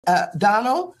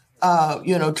Donald,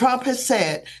 Trump has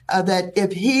said that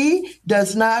if he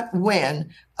does not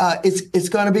win, it's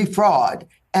going to be fraud.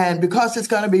 And because it's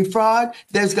going to be fraud,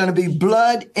 there's going to be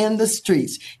blood in the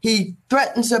streets. He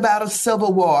threatens about a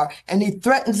civil war, and he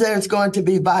threatens there's going to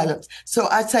be violence. So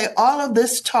I say all of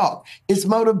this talk is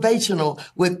motivational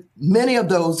with many of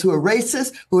those who are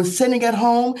racist, who are sitting at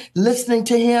home listening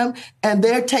to him, and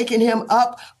they're taking him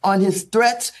up on his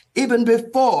threats even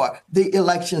before the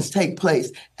elections take place.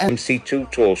 And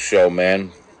MC2 Tool Show,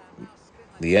 man.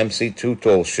 The MC2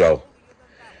 Tool Show.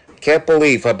 Can't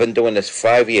believe I've been doing this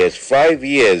 5 years. 5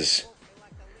 years.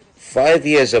 5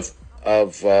 years of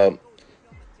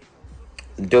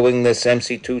doing this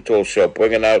MC2 Tool Show,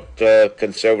 bringing out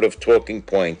conservative talking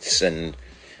points, and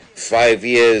 5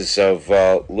 years of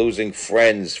losing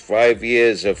friends. 5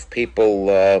 years of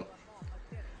people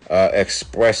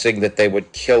expressing that they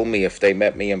would kill me if they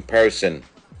met me in person.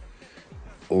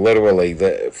 Literally,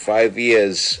 the 5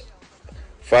 years.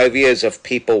 5 years of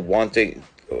people wanting.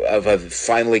 Of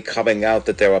finally coming out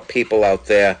that there are people out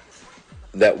there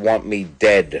that want me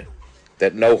dead,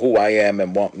 that know who I am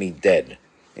and want me dead.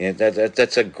 And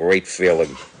that's a great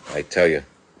feeling, I tell you.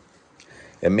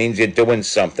 It means you're doing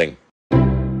something.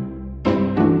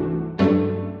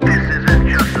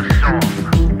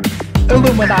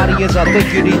 Illuminati is a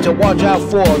thing you need to watch out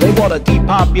for. They want to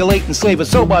depopulate and slave us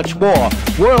so much more.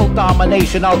 World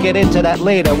domination, I'll get into that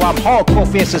later. I'm hardcore,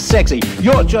 fierce and sexy.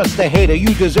 You're just a hater.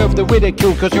 You deserve the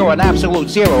ridicule because you're an absolute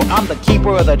zero. I'm the keeper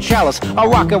of the chalice, a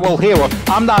rock and roll hero.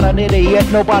 I'm not an idiot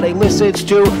nobody listens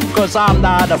to, because I'm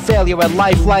not a failure in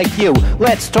life like you.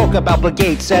 Let's talk about Bill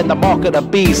Gates and the mark of the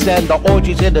beast, and the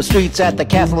orgies in the streets at the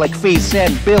Catholic feasts,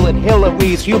 and Bill and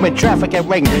Hillary's human trafficking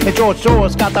ring, and George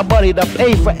Soros got the money to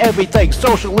pay for everything.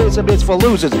 Socialism is for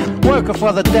losers, working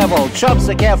for the devil. Chumps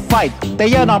that can't fight,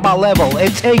 they ain't on my level.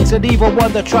 It takes an evil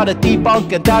one to try to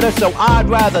debunk and doubt it, so I'd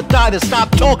rather die than stop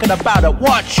talking about it.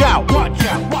 Watch out, watch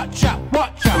out, watch out,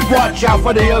 watch out. Watch out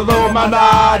for the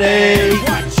Illuminati.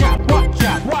 Watch out, watch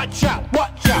out, watch out,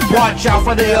 watch out. Watch out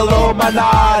for the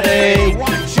Illuminati.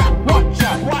 Watch out, watch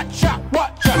out, watch out,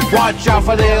 watch out. Watch out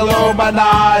for the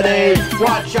Illuminati.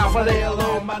 Watch out for the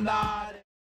Illuminati.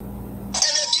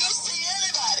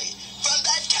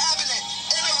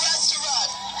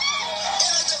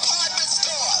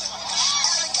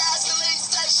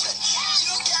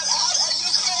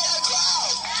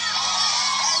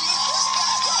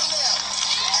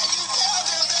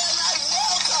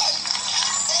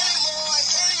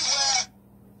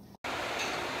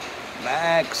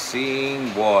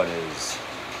 Maxine Waters,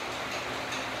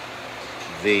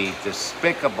 the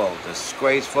despicable,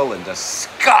 disgraceful, and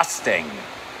disgusting,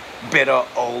 bitter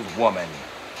old woman,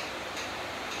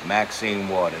 Maxine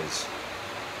Waters.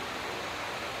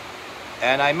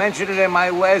 And I mentioned it in my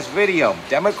last video.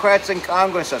 Democrats in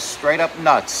Congress are straight up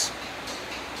nuts.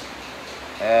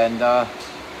 And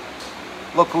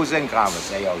look who's in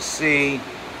Congress. AOC,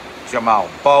 Jamal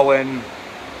Bowen,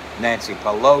 Nancy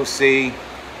Pelosi,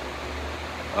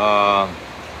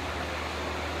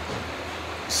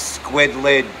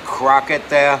 Squid-lid Crockett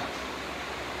there,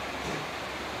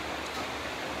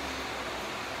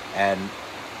 and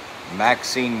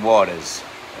Maxine Waters,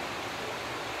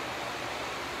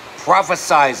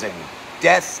 prophesizing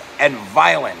death and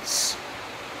violence,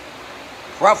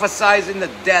 prophesizing the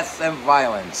death and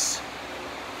violence,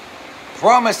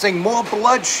 promising more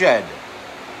bloodshed.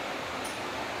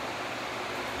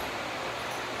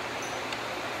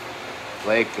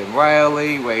 Blake and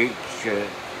Riley, Rachel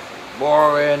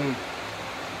Warren,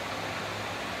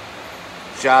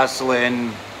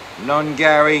 Jocelyn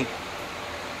Nungary,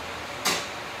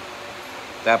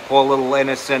 that poor little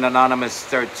innocent anonymous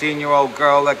 13-year-old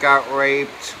girl that got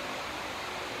raped,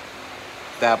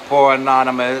 that poor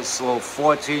anonymous little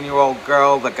 14-year-old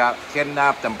girl that got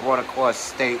kidnapped and brought across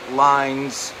state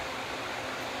lines.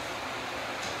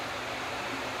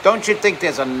 Don't you think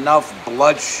there's enough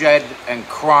bloodshed and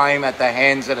crime at the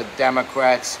hands of the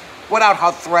Democrats without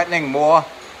her threatening more?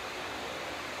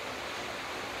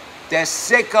 They're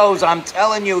sickos, I'm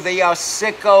telling you, they are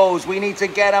sickos. We need to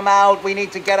get them out. We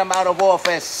need to get them out of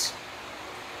office.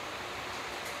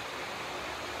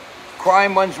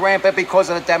 Crime runs rampant because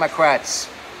of the Democrats.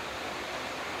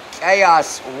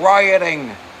 Chaos,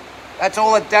 rioting, that's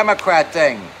all a Democrat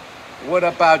thing. What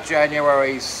about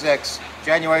January 6th?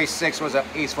 January 6th was a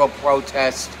peaceful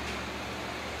protest.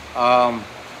 And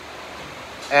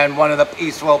one of the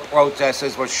peaceful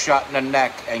protesters was shot in the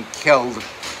neck and killed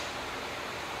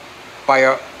by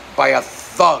a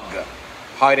thug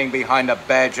hiding behind a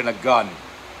badge and a gun.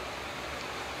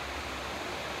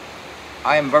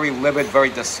 I am very livid, very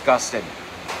disgusted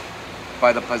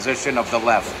by the position of the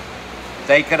left.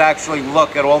 they could actually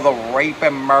look at all the rape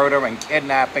and murder and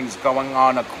kidnappings going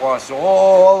on across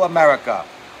all America,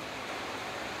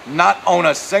 not own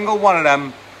a single one of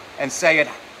them, and say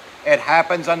it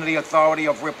happens under the authority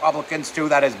of Republicans too.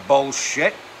 That is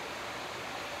bullshit.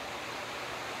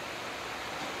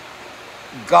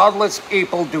 Godless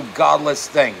people do godless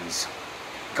things.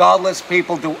 Godless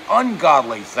people do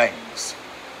ungodly things.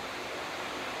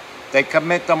 They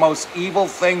commit the most evil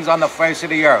things on the face of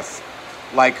the earth,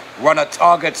 like run a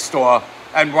Target store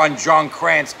and run John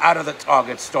Krantz out of the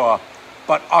Target store,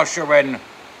 but usher in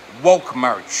woke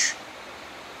merch.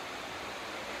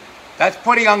 That's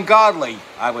pretty ungodly,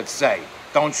 I would say.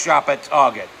 Don't shop at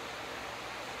Target.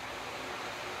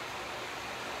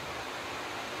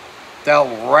 They'll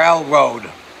railroad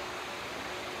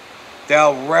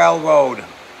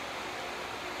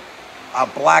a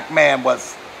black man with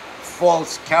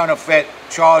false counterfeit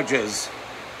charges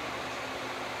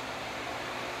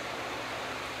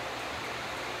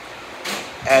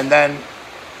and then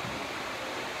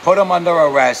put him under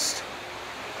arrest,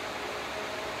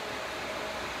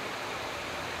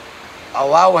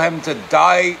 allow him to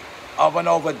die of an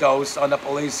overdose under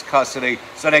police custody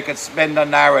so they could spin the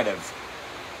narrative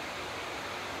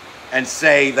and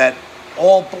say that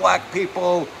all black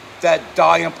people that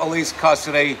die in police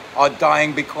custody are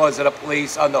dying because of the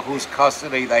police under whose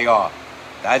custody they are.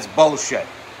 That's bullshit.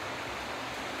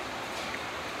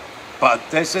 But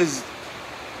this is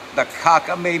the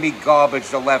cockamamie garbage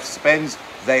the left spins.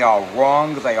 They are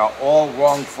wrong. They are all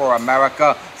wrong for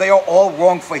America. They are all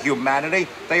wrong for humanity.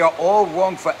 They are all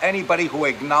wrong for anybody who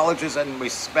acknowledges and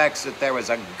respects that there is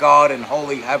a God in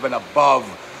holy heaven above,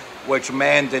 which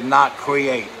man did not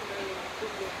create.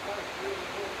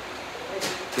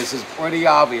 This is pretty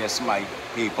obvious, my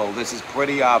people. This is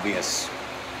pretty obvious.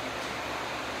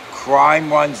 Crime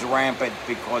runs rampant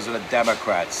because of the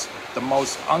Democrats. The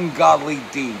most ungodly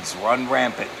deeds run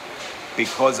rampant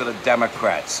because of the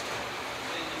Democrats.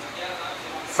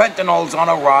 Fentanyl's on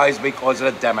a rise because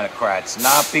of the Democrats,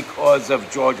 not because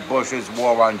of George Bush's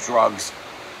war on drugs,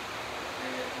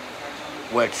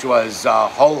 which was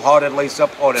wholeheartedly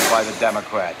supported by the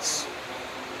Democrats.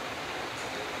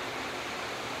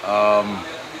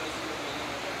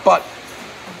 But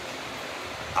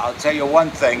I'll tell you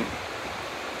one thing.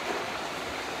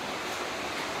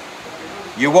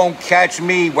 You won't catch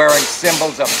me wearing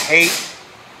symbols of hate,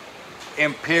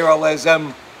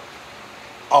 imperialism,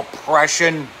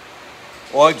 oppression,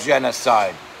 or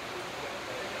genocide.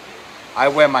 I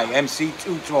wear my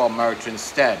MC2 tour merch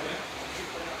instead.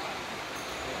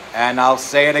 And I'll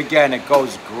say it again, it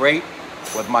goes great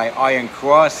with my Iron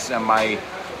Cross and my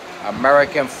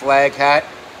American flag hat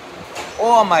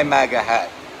or my MAGA hat.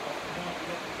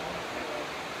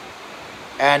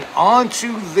 And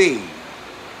unto thee,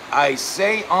 I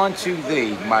say unto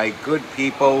thee, my good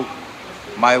people,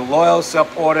 my loyal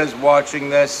supporters watching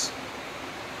this,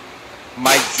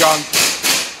 my John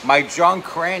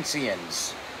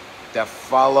Krantzians that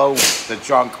follow the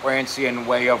John Krantzian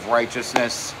way of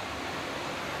righteousness,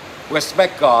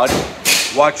 respect God,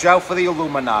 watch out for the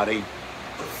Illuminati,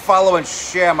 follow and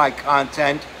share my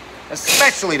content,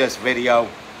 especially this video.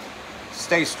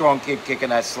 Stay strong, keep kicking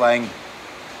that slang.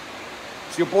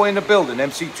 It's your boy in the building,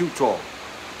 MC2 Tall.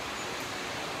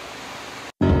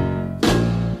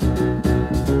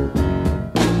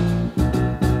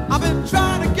 I've been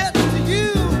trying to get to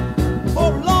you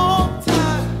for a long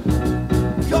time,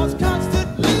 because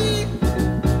constantly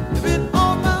you've been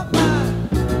on my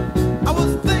mind. I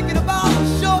was thinking about a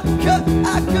shortcut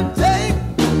I could take,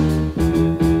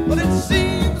 but it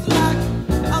seems like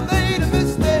I made a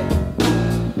mistake.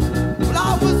 But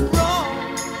I was wrong,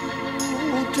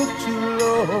 it took too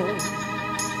long.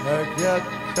 I got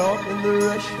caught in the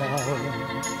rush hour.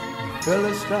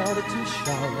 Fella started to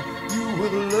shower you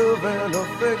with love and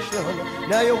affection.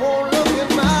 Now you won't look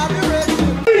in my